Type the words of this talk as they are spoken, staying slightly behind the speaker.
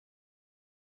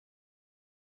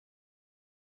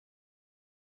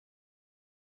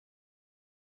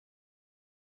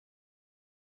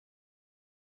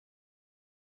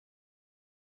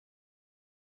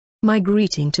My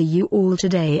greeting to you all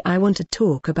today. I want to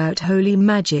talk about holy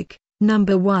magic.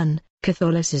 Number 1,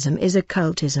 Catholicism is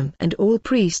occultism and all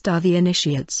priests are the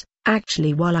initiates.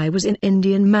 Actually, while I was in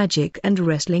Indian magic and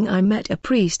wrestling, I met a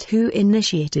priest who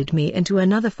initiated me into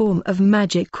another form of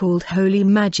magic called holy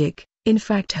magic. In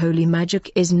fact, holy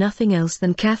magic is nothing else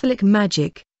than Catholic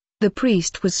magic. The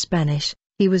priest was Spanish.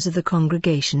 He was of the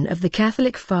congregation of the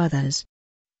Catholic Fathers.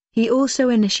 He also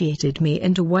initiated me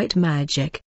into white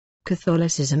magic.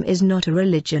 Catholicism is not a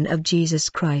religion of Jesus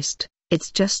Christ,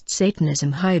 it's just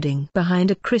Satanism hiding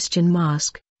behind a Christian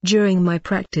mask. During my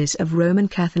practice of Roman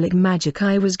Catholic magic,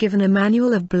 I was given a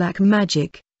manual of black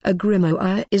magic. A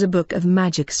grimoire is a book of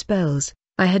magic spells.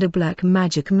 I had a black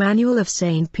magic manual of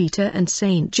Saint Peter and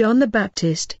Saint John the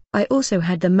Baptist. I also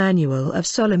had the manual of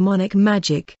Solomonic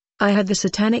magic. I had the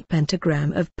satanic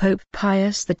pentagram of Pope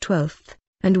Pius XII.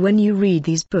 And when you read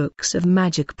these books of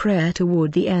magic prayer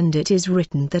toward the end, it is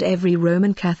written that every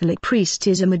Roman Catholic priest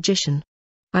is a magician.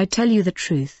 I tell you the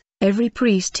truth, every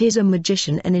priest is a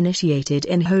magician and initiated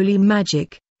in holy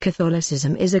magic.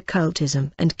 Catholicism is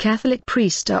occultism and Catholic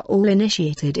priests are all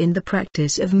initiated in the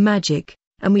practice of magic,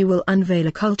 and we will unveil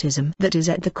occultism that is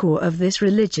at the core of this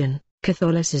religion.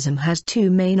 Catholicism has two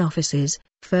main offices.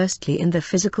 Firstly, in the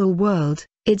physical world,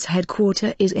 its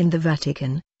headquarters is in the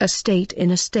Vatican, a state in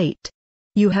a state.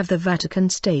 You have the Vatican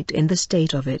State in the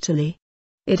state of Italy.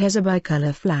 It has a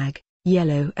bicolor flag,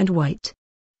 yellow and white.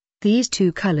 These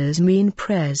two colors mean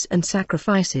prayers and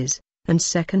sacrifices. And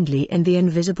secondly, in the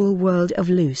invisible world of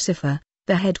Lucifer,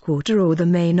 the headquarters or the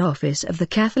main office of the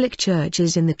Catholic Church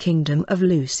is in the kingdom of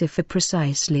Lucifer,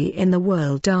 precisely in the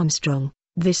world Armstrong.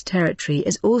 This territory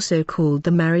is also called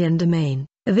the Marian domain.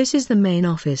 This is the main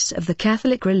office of the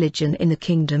Catholic religion in the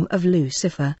kingdom of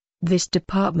Lucifer. This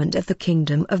department of the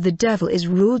kingdom of the devil is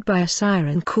ruled by a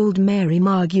siren called Mary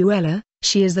Marguella.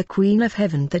 She is the Queen of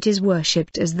Heaven that is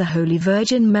worshipped as the Holy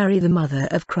Virgin Mary, the Mother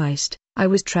of Christ. I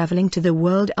was traveling to the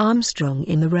world Armstrong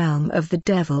in the realm of the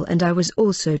devil, and I was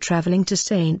also traveling to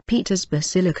St. Peter's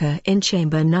Basilica in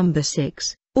chamber number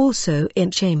 6, also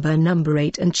in chamber number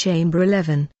 8 and chamber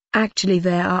 11. Actually,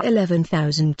 there are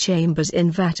 11,000 chambers in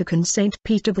Vatican St.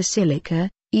 Peter Basilica.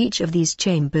 Each of these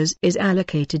chambers is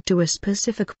allocated to a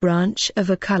specific branch of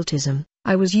occultism.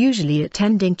 I was usually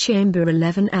attending chamber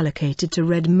 11, allocated to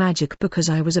red magic, because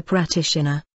I was a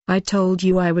practitioner. I told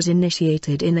you I was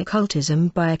initiated in occultism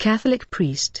by a Catholic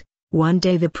priest. One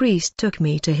day the priest took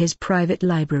me to his private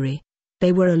library.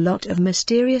 There were a lot of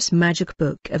mysterious magic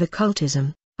book of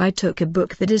occultism. I took a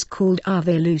book that is called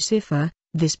Ave Lucifer.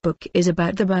 This book is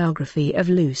about the biography of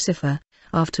Lucifer.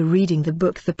 After reading the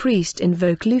book, the priest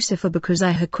invoked Lucifer because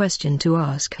I had a question to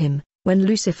ask him. When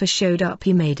Lucifer showed up,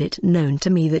 he made it known to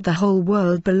me that the whole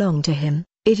world belonged to him.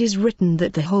 It is written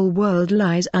that the whole world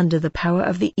lies under the power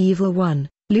of the evil one.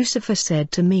 Lucifer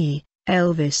said to me,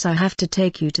 "Elvis, I have to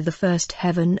take you to the first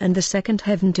heaven and the second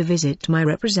heaven to visit my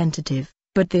representative,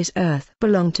 but this earth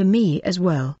belonged to me as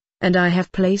well, and I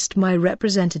have placed my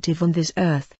representative on this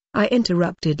earth." I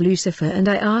interrupted Lucifer and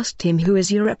I asked him, "Who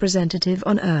is your representative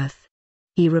on earth?"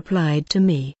 He replied to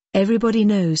me, "Everybody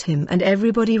knows him and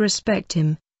everybody respect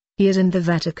him. He is in the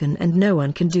Vatican and no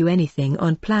one can do anything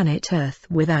on planet Earth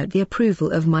without the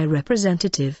approval of my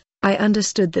representative." I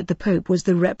understood that the Pope was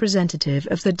the representative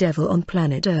of the devil on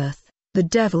planet Earth. The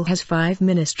devil has 5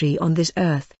 ministry on this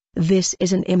earth. This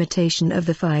is an imitation of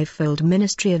the fivefold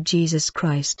ministry of Jesus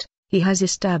Christ. He has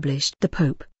established the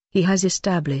Pope. He has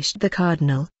established the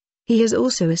Cardinal. He has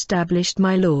also established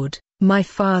my Lord, my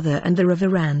Father and the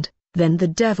Reverend. Then the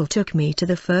devil took me to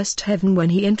the first heaven when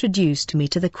he introduced me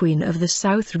to the Queen of the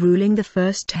South ruling the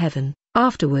first heaven.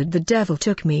 Afterward the devil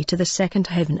took me to the second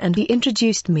heaven and he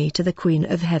introduced me to the Queen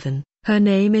of Heaven. Her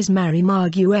name is Mary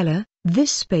Marguella.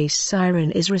 This space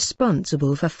siren is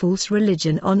responsible for false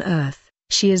religion on earth.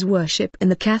 She is worshipped in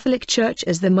the Catholic Church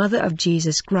as the Mother of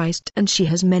Jesus Christ, and she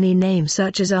has many names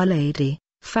such as Our Lady,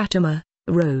 Fatima,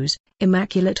 Rose,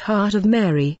 Immaculate Heart of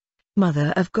Mary,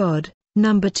 Mother of God.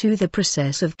 Number 2, the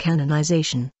process of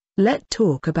canonization. Let's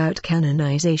talk about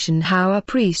canonization, how a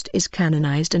priest is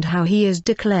canonized and how he is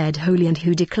declared holy and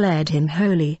who declared him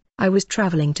holy. I was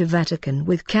traveling to Vatican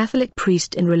with Catholic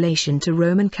priest in relation to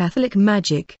Roman Catholic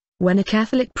magic. When a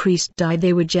Catholic priest died,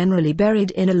 they were generally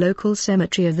buried in a local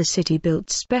cemetery of the city built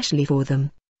specially for them.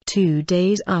 2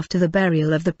 days after the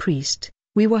burial of the priest,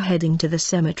 we were heading to the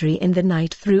cemetery in the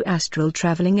night through astral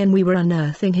traveling, and we were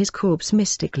unearthing his corpse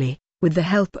mystically, with the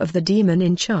help of the demon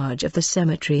in charge of the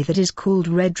cemetery that is called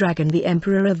Red Dragon, the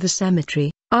emperor of the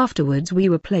cemetery. Afterwards we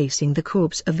were placing the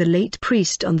corpse of the late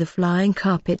priest on the flying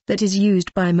carpet that is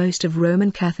used by most of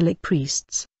Roman Catholic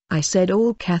priests. I said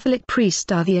all Catholic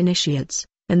priests are the initiates,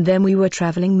 and then we were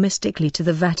traveling mystically to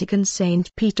the Vatican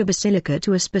St. Peter Basilica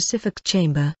to a specific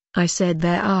chamber. I said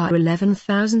there are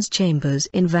 11,000 chambers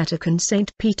in Vatican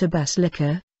St. Peter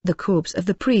Basilica. The corpse of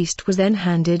the priest was then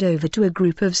handed over to a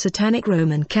group of satanic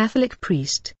Roman Catholic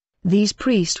priests. These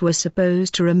priests were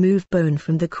supposed to remove bone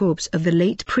from the corpse of the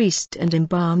late priest and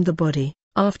embalm the body.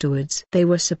 Afterwards they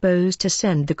were supposed to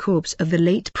send the corpse of the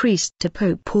late priest to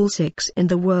Pope Paul VI in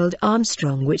the World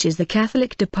Armstrong, which is the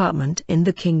Catholic department in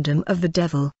the kingdom of the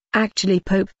devil. Actually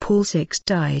Pope Paul VI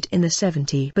died in the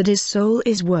 70s, but his soul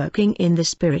is working in the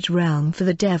spirit realm for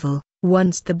the devil.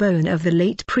 Once the bone of the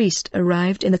late priest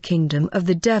arrived in the kingdom of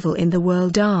the devil in the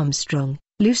World Armstrong,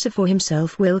 Lucifer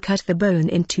himself will cut the bone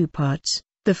in two parts.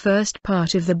 The first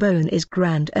part of the bone is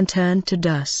ground and turned to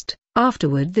dust.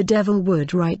 Afterward the devil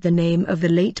would write the name of the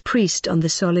late priest on the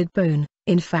solid bone.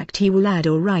 In fact, he will add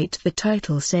or write the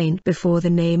title saint before the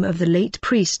name of the late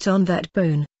priest on that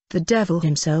bone. The devil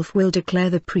himself will declare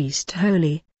the priest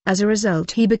holy. As a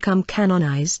result he become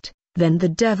canonized. Then the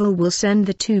devil will send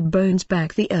the two bones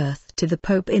back the earth to the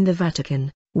Pope in the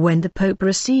Vatican. When the Pope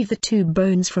receive the two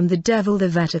bones from the devil, the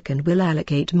Vatican will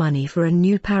allocate money for a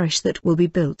new parish that will be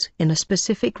built in a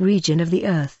specific region of the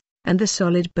earth, and the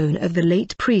solid bone of the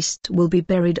late priest will be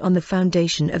buried on the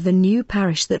foundation of the new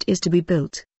parish that is to be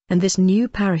built, and this new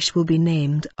parish will be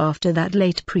named after that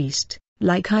late priest.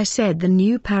 Like I said, the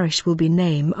new parish will be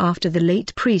named after the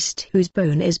late priest whose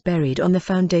bone is buried on the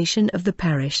foundation of the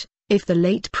parish. If the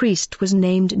late priest was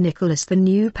named Nicholas, the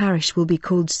new parish will be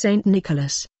called Saint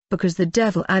Nicholas, because the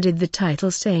devil added the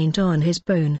title saint on his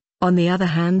bone. On the other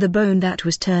hand, the bone that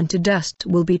was turned to dust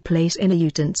will be placed in a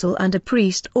utensil and a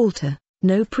priest altar.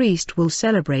 No priest will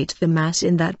celebrate the Mass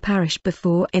in that parish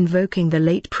before invoking the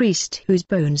late priest whose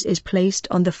bones is placed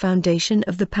on the foundation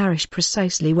of the parish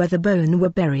precisely where the bone were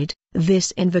buried.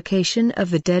 This invocation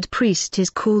of the dead priest is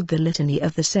called the Litany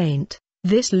of the Saint.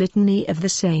 This Litany of the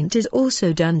Saint is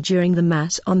also done during the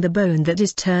Mass on the bone that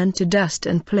is turned to dust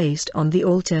and placed on the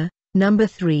altar. Number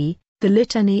 3, the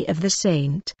Litany of the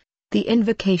Saint. The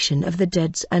invocation of the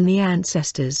dead and the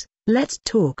ancestors. Let's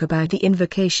talk about the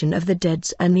invocation of the dead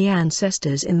and the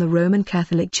ancestors in the Roman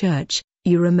Catholic Church.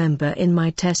 You remember in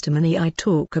my testimony I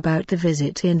talk about the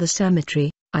visit in the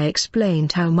cemetery. I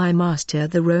explained how my master,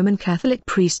 the Roman Catholic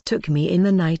priest, took me in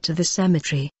the night to the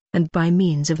cemetery, and by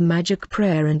means of magic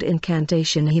prayer and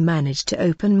incantation he managed to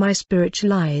open my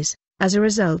spiritual eyes. As a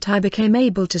result I became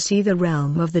able to see the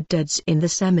realm of the dead in the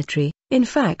cemetery. In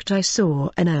fact, I saw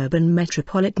an urban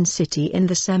metropolitan city in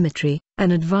the cemetery,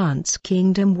 an advanced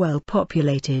kingdom well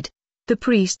populated. The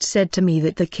priest said to me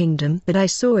that the kingdom that I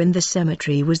saw in the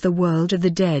cemetery was the world of the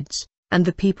dead, and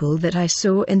the people that I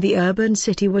saw in the urban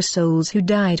city were souls who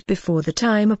died before the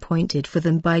time appointed for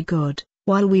them by God.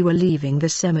 While we were leaving the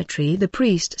cemetery, the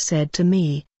priest said to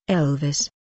me, "Elvis,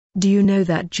 do you know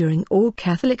that during all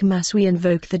Catholic Mass we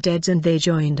invoke the dead and they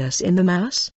joined us in the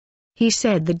Mass?" He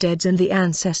said the dead and the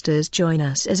ancestors join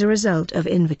us as a result of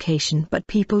invocation, but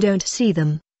people don't see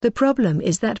them. The problem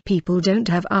is that people don't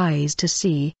have eyes to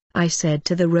see. I said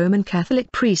to the Roman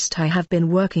Catholic priest, I have been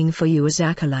working for you as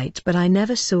acolyte, but I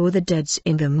never saw the dead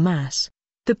in the Mass.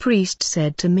 The priest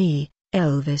said to me,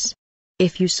 "Elvis,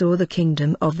 if you saw the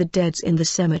kingdom of the dead in the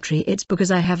cemetery, it's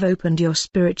because I have opened your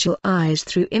spiritual eyes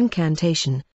through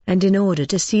incantation. And in order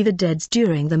to see the dead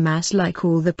during the Mass like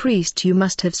all the priests, you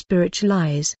must have spiritual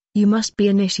eyes. You must be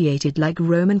initiated like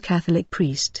Roman Catholic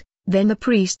priest." Then the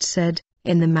priest said,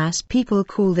 "In the Mass people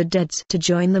call the dead to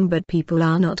join them, but people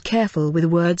are not careful with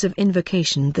words of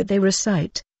invocation that they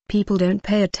recite. People don't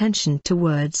pay attention to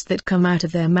words that come out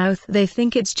of their mouth. They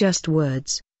think it's just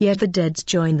words, yet the dead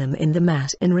join them in the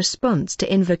Mass in response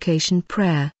to invocation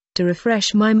prayer." To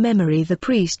refresh my memory, the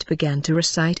priest began to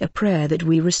recite a prayer that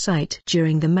we recite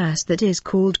during the Mass that is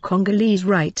called Congolese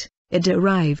Rite. It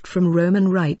derived from Roman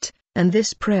Rite, and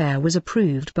this prayer was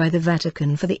approved by the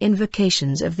Vatican for the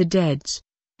invocations of the dead.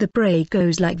 The prayer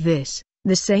goes like this: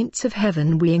 "The saints of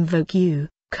heaven, we invoke you.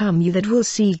 Come, you that will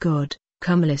see God,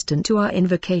 come listen to our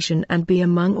invocation and be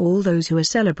among all those who are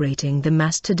celebrating the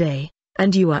Mass today.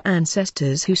 And you, our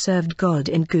ancestors who served God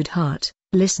in good heart,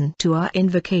 listen to our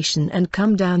invocation and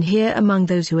come down here among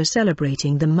those who are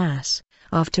celebrating the Mass."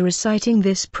 After reciting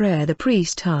this prayer, the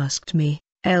priest asked me,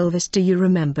 "Elvis, do you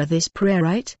remember this prayer,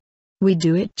 right? We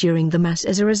do it during the Mass.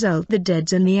 As a result, the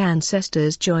dead and the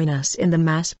ancestors join us in the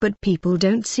Mass, but people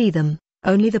don't see them.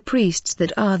 Only the priests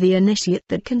that are the initiate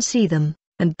that can see them.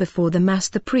 And before the Mass,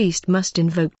 the priest must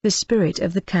invoke the spirit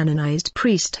of the canonized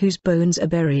priest whose bones are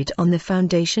buried on the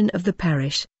foundation of the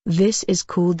parish. This is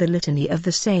called the Litany of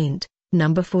the Saint."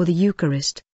 Number 4, the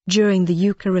Eucharist. During the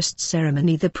Eucharist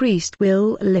ceremony the priest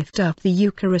will lift up the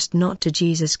Eucharist not to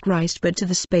Jesus Christ but to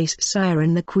the space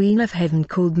siren, the Queen of Heaven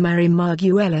called Mary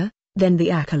Marguella. Then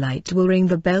the acolyte will ring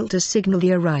the bell to signal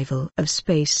the arrival of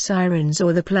space sirens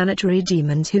or the planetary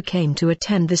demons who came to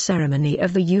attend the ceremony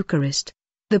of the Eucharist.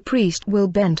 The priest will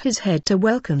bend his head to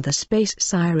welcome the space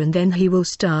siren, then he will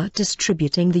start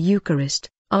distributing the Eucharist.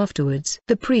 Afterwards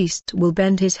the priest will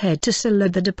bend his head to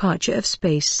salute the departure of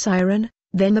space siren,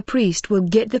 then the priest will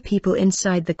get the people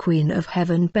inside the Queen of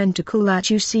Heaven pentacle that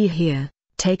you see here.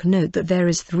 Take note that there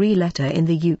is 3 letters in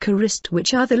the Eucharist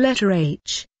which are the letter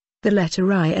H, the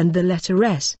letter I and the letter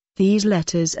S. These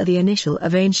letters are the initial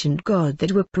of ancient gods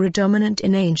that were predominant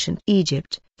in ancient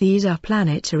Egypt. These are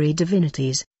planetary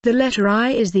divinities. The letter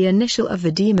I is the initial of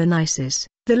the demon Isis,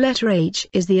 the letter H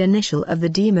is the initial of the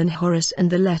demon Horus, and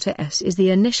the letter S is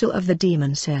the initial of the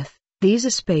demon Seth. These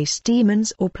are space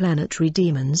demons or planetary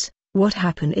demons. What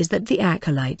happens is that the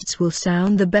acolytes will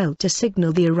sound the bell to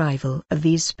signal the arrival of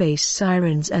these space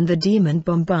sirens and the demon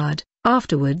bombard.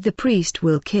 Afterward the priest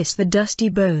will kiss the dusty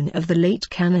bone of the late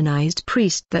canonized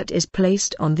priest that is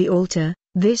placed on the altar.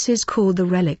 This is called the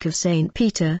relic of Saint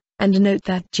Peter, and note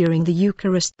that during the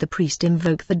Eucharist the priest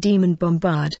invoke the demon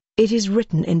bombard. It is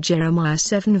written in Jeremiah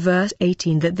 7 verse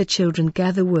 18 that the children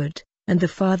gather wood, and the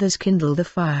fathers kindle the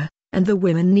fire, and the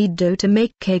women knead dough to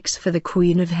make cakes for the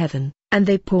Queen of Heaven, and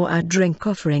they pour out drink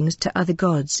offerings to other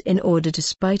gods in order to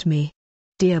spite me.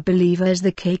 Dear believers,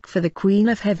 the cake for the Queen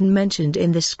of Heaven mentioned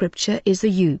in the scripture is the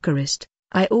Eucharist.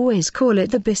 I always call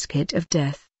it the biscuit of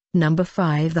death. Number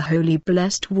 5. The holy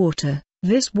blessed water.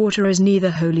 This water is neither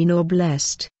holy nor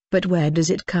blessed, but where does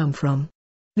it come from?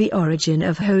 The origin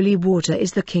of holy water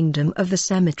is the kingdom of the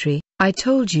cemetery. I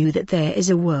told you that there is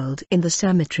a world in the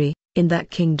cemetery. In that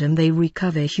kingdom they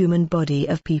recover human body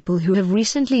of people who have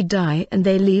recently died and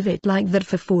they leave it like that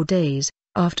for 4 days.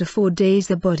 After 4 days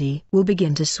the body will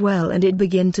begin to swell and it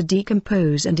begin to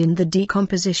decompose, and in the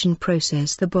decomposition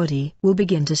process the body will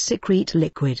begin to secrete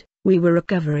liquid. We were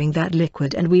recovering that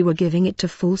liquid and we were giving it to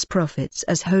false prophets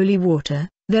as holy water.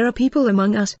 There are people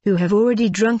among us who have already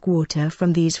drunk water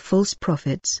from these false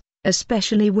prophets,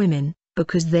 especially women,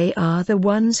 because they are the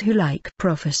ones who like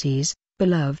prophecies.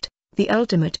 Beloved, the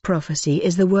ultimate prophecy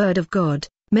is the word of God.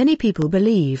 Many people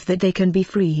believe that they can be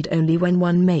freed only when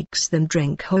one makes them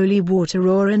drink holy water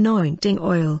or anointing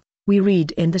oil. We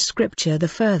read in the scripture the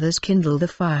fathers kindle the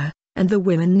fire, and the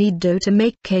women knead dough to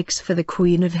make cakes for the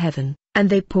Queen of Heaven, and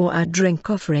they pour out drink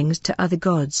offerings to other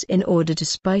gods in order to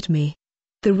spite me.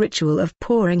 The ritual of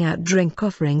pouring out drink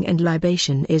offering and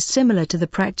libation is similar to the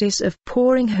practice of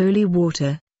pouring holy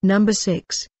water. Number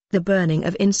 6. The burning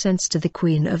of incense to the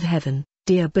Queen of Heaven.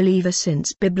 Dear believer,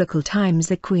 since biblical times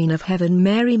the Queen of Heaven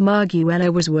Mary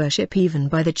Marguella was worshipped even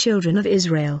by the children of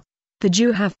Israel. The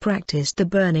Jews have practiced the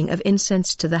burning of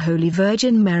incense to the Holy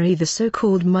Virgin Mary, the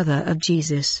so-called Mother of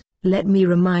Jesus. Let me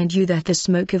remind you that the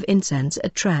smoke of incense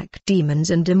attract demons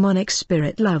and demonic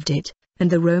spirit loved it, and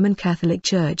the Roman Catholic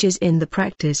Church is in the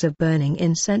practice of burning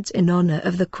incense in honor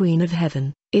of the Queen of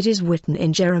Heaven. It is written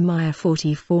in Jeremiah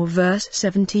 44 verse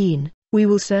 17. We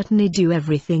will certainly do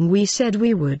everything we said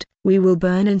we would. We will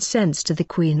burn incense to the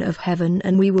Queen of Heaven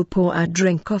and we will pour out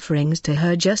drink offerings to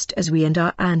her just as we and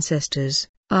our ancestors,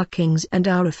 our kings and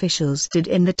our officials did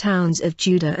in the towns of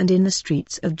Judah and in the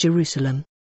streets of Jerusalem.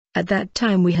 At that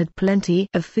time we had plenty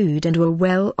of food and were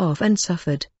well off and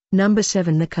suffered. Number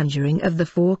 7. The conjuring of the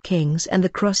 4 kings and the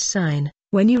cross sign.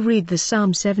 When you read the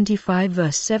Psalm 75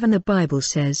 verse 7, the Bible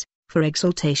says, "For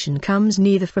exaltation comes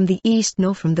neither from the east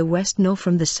nor from the west nor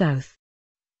from the south,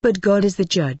 but God is the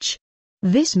judge."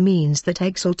 This means that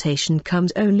exaltation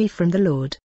comes only from the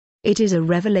Lord. It is a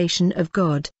revelation of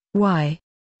God. Why?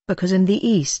 Because in the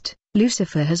east,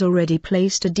 Lucifer has already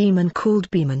placed a demon called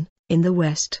Beman. In the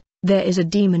west, there is a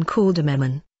demon called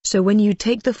Ammon. So when you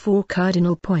take the 4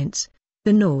 cardinal points,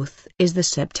 the north is the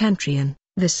septentrion,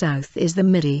 the south is the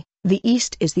midi, the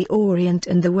east is the orient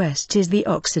and the west is the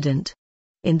occident.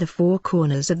 In the 4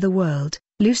 corners of the world,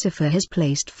 Lucifer has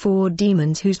placed 4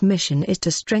 demons whose mission is to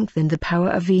strengthen the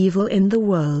power of evil in the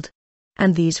world.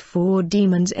 And these 4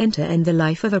 demons enter in the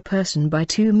life of a person by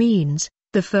 2 means.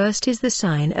 The first is the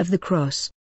sign of the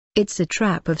cross. It's a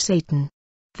trap of Satan.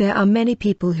 There are many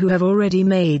people who have already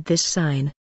made this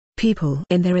sign. People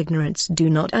in their ignorance do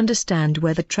not understand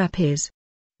where the trap is.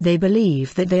 They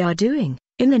believe that they are doing,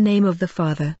 in the name of the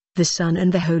Father, the Son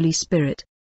and the Holy Spirit.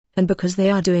 And because they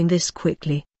are doing this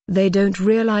quickly, they don't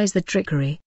realize the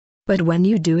trickery. But when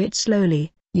you do it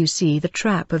slowly, you see the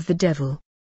trap of the devil.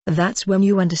 That's when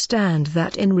you understand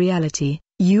that in reality,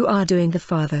 you are doing the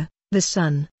Father, the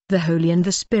Son, the Holy and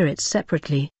the Spirit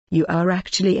separately. You are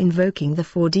actually invoking the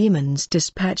 4 demons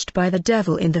dispatched by the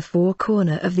devil in the 4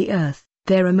 corners of the earth.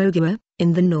 There are Mogua,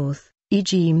 in the north,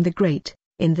 Ejim the Great,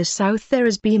 in the south there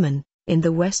is Beman, in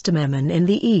the west Ammon in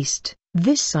the east.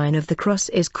 This sign of the cross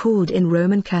is called in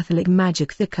Roman Catholic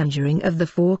magic the conjuring of the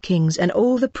 4 kings, and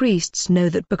all the priests know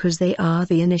that because they are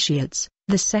the initiates.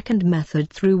 The second method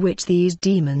through which these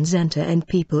demons enter in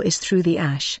people is through the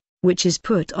ash, which is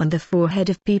put on the forehead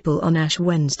of people on Ash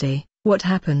Wednesday. What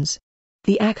happens?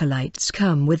 The acolytes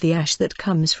come with the ash that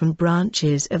comes from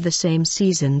branches of the same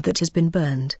season that has been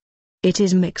burned. It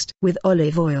is mixed with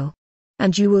olive oil.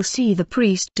 And you will see the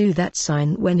priest do that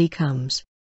sign when he comes.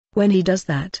 When he does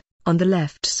that, on the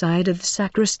left side of the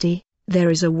sacristy,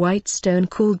 there is a white stone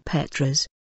called Petras.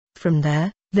 From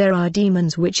there are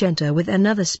demons which enter with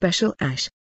another special ash.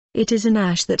 It is an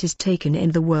ash that is taken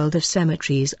in the world of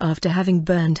cemeteries after having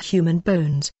burned human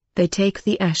bones. They take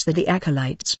the ash that the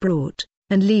acolytes brought,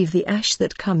 and leave the ash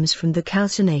that comes from the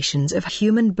calcinations of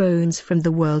human bones from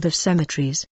the world of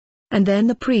cemeteries. And then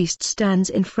the priest stands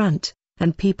in front,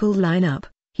 and people line up.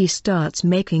 He starts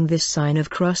making this sign of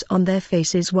cross on their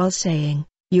faces while saying,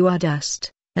 "You are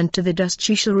dust, and to the dust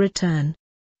you shall return."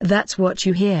 That's what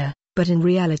you hear, but in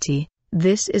reality,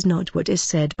 this is not what is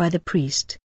said by the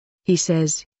priest. He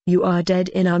says, "You are dead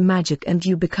in our magic and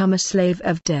you become a slave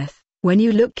of death." When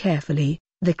you look carefully,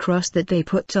 the cross that they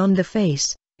put on the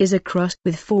face is a cross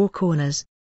with 4 corners.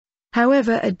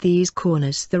 However, at these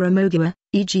corners there are Mogua,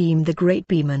 Ejim the Great,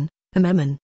 Beman, and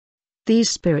Ammon. These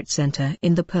spirits enter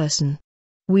in the person.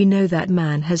 We know that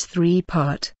man has 3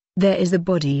 parts. There is the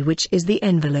body, which is the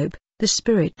envelope, the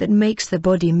spirit that makes the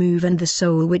body move, and the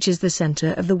soul, which is the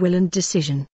center of the will and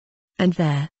decision. And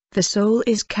there, the soul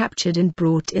is captured and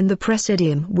brought in the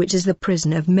Presidium, which is the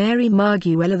prison of Mary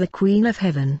Marguella, the Queen of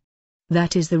Heaven.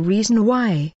 That is the reason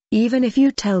why, even if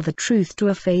you tell the truth to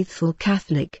a faithful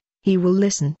Catholic, he will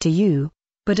listen to you,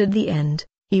 but at the end,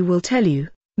 he will tell you,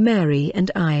 "Mary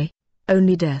and I,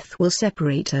 only death will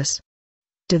separate us."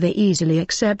 Do they easily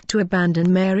accept to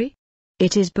abandon Mary?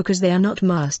 It is because they are not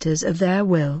masters of their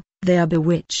will, they are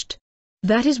bewitched.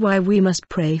 That is why we must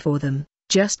pray for them.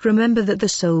 Just remember that the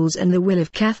souls and the will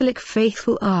of Catholic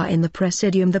faithful are in the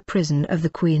Presidium, the prison of the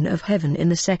Queen of Heaven in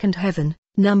the second heaven.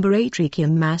 Number 8,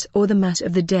 Requiem Mass, or the Mass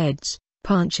of the Deads.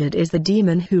 Panchard is the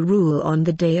demon who rule on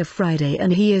the day of Friday,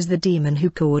 and he is the demon who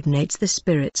coordinates the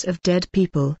spirits of dead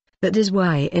people. That is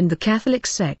why in the Catholic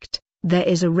sect, there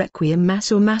is a Requiem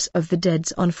Mass or Mass of the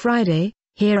Deads on Friday.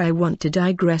 Here I want to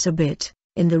digress a bit.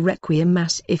 In the Requiem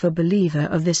Mass, if a believer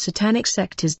of this satanic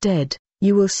sect is dead,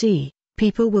 you will see,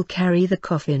 people will carry the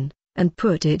coffin, and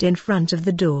put it in front of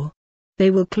the door.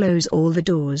 They will close all the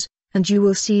doors, and you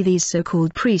will see these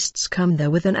so-called priests come there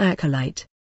with an acolyte.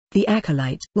 The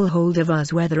acolyte will hold a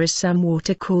vase where there is some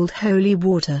water called holy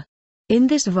water. In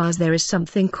this vase there is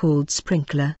something called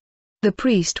sprinkler. The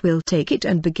priest will take it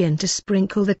and begin to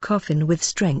sprinkle the coffin with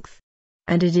strength.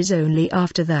 And it is only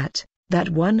after that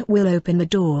one will open the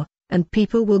door, and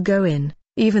people will go in,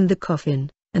 even the coffin,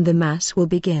 and the Mass will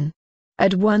begin.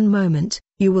 At one moment,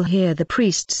 you will hear the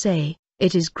priest say,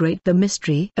 "It is great the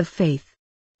mystery of faith."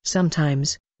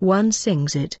 Sometimes, one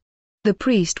sings it. The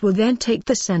priest will then take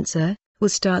the censer, will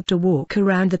start to walk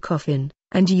around the coffin,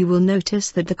 and you will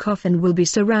notice that the coffin will be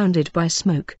surrounded by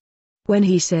smoke. When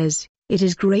he says, "It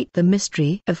is great the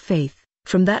mystery of faith,"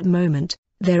 from that moment,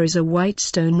 there is a white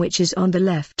stone which is on the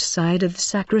left side of the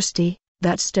sacristy.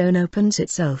 That stone opens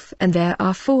itself and there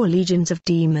are 4 legions of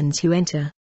demons who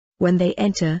enter. When they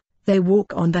enter, they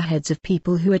walk on the heads of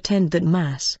people who attend that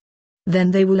Mass.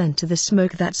 Then they will enter the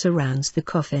smoke that surrounds the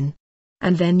coffin.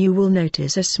 And then you will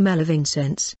notice a smell of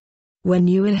incense. When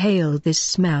you inhale this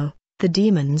smell, the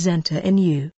demons enter in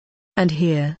you. And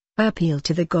here, I appeal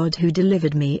to the God who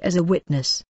delivered me as a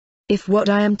witness. If what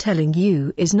I am telling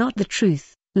you is not the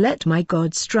truth, let my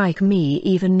God strike me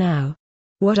even now.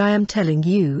 What I am telling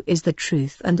you is the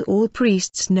truth and all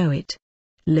priests know it.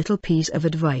 Little piece of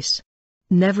advice.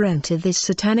 Never enter this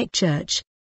satanic church.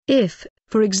 If,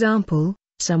 for example,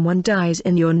 someone dies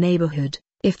in your neighborhood,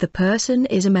 if the person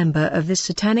is a member of this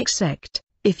satanic sect,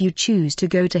 if you choose to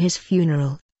go to his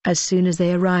funeral, as soon as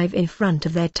they arrive in front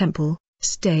of their temple,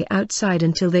 stay outside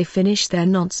until they finish their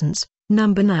nonsense.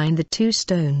 Number 9, the 2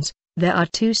 stones. There are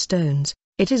 2 stones.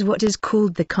 It is what is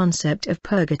called the concept of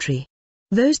purgatory.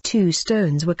 Those 2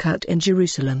 stones were cut in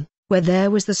Jerusalem, where there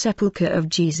was the sepulchre of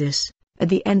Jesus. At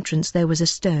the entrance there was a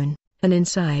stone, and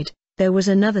inside, there was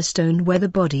another stone where the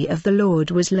body of the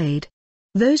Lord was laid.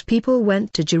 Those people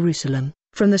went to Jerusalem.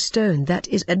 From the stone that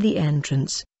is at the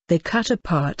entrance, they cut a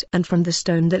part, and from the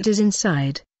stone that is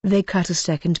inside, they cut a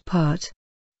second part.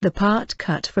 The part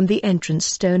cut from the entrance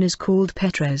stone is called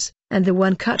Petros, and the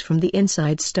one cut from the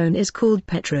inside stone is called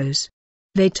Petros.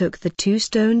 They took the 2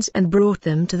 stones and brought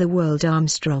them to the world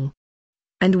Armstrong.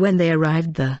 And when they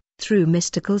arrived there, through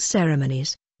mystical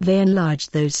ceremonies, they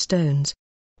enlarged those stones.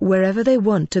 Wherever they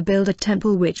want to build a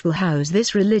temple which will house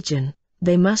this religion,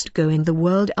 they must go in the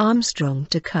world Armstrong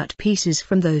to cut pieces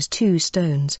from those 2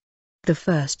 stones. The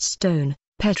first stone,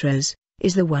 Petros,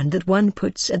 is the one that one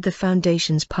puts at the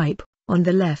foundation's pipe, on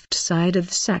the left side of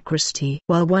the sacristy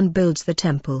while one builds the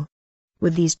temple.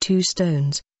 With these 2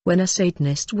 stones, when a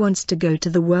Satanist wants to go to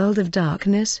the world of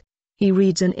darkness, he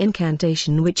reads an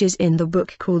incantation which is in the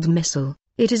book called Missal.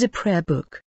 It is a prayer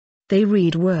book. They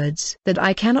read words that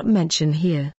I cannot mention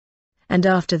here. And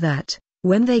after that,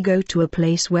 when they go to a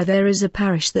place where there is a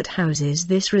parish that houses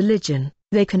this religion,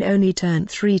 they can only turn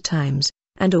 3 times,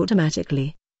 and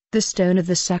automatically, the stone of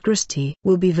the sacristy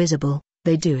will be visible.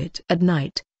 They do it at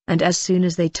night, and as soon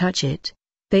as they touch it,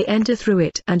 they enter through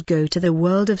it and go to the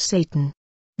world of Satan.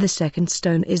 The second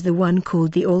stone is the one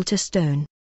called the altar stone.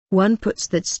 One puts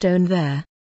that stone there.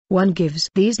 One gives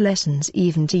these lessons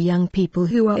even to young people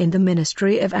who are in the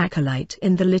ministry of acolyte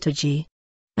in the liturgy.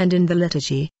 And in the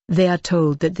liturgy, they are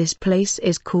told that this place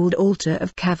is called altar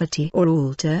of cavity or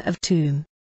altar of tomb.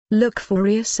 Look for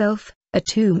yourself, a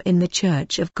tomb in the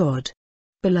church of God.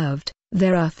 Beloved,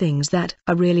 there are things that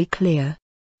are really clear.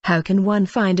 How can one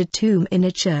find a tomb in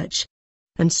a church?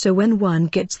 And so when one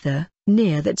gets there,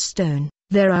 near that stone,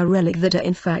 there are relics that are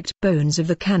in fact bones of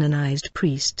the canonized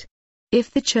priest. If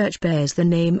the church bears the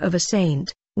name of a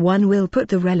saint, one will put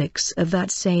the relics of that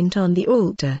saint on the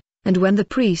altar, and when the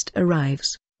priest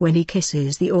arrives, when he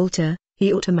kisses the altar,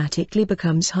 he automatically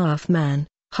becomes half man,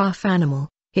 half animal,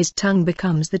 his tongue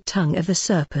becomes the tongue of the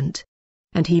serpent.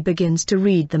 And he begins to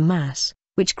read the Mass,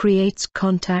 which creates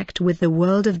contact with the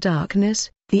world of darkness.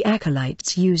 The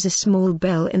acolytes use a small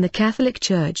bell in the Catholic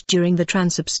Church during the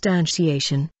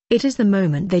transubstantiation. It is the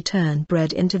moment they turn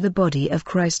bread into the body of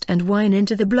Christ and wine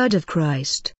into the blood of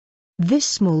Christ. This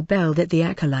small bell that the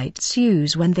acolytes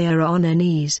use when they are on their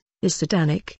knees is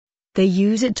satanic. They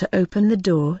use it to open the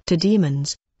door to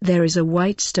demons. There is a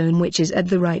white stone which is at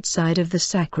the right side of the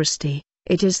sacristy.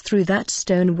 It is through that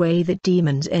stone way that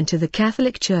demons enter the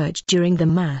Catholic Church during the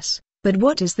Mass. But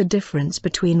what is the difference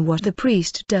between what the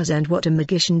priest does and what a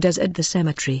magician does at the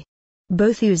cemetery?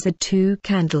 Both use the 2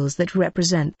 candles that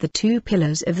represent the 2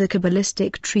 pillars of the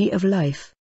Kabbalistic tree of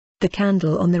life. The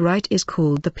candle on the right is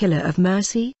called the pillar of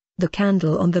mercy, the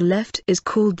candle on the left is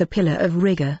called the pillar of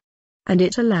rigor. And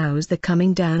it allows the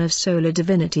coming down of solar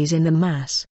divinities in the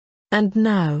Mass. And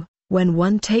now, when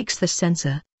one takes the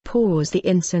censer, pours the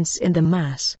incense in the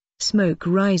Mass, smoke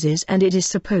rises and it is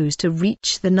supposed to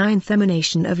reach the 9th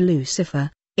emanation of Lucifer,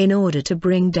 in order to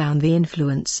bring down the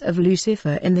influence of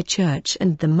Lucifer in the church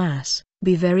and the Mass.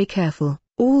 Be very careful,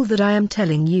 all that I am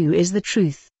telling you is the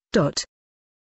truth.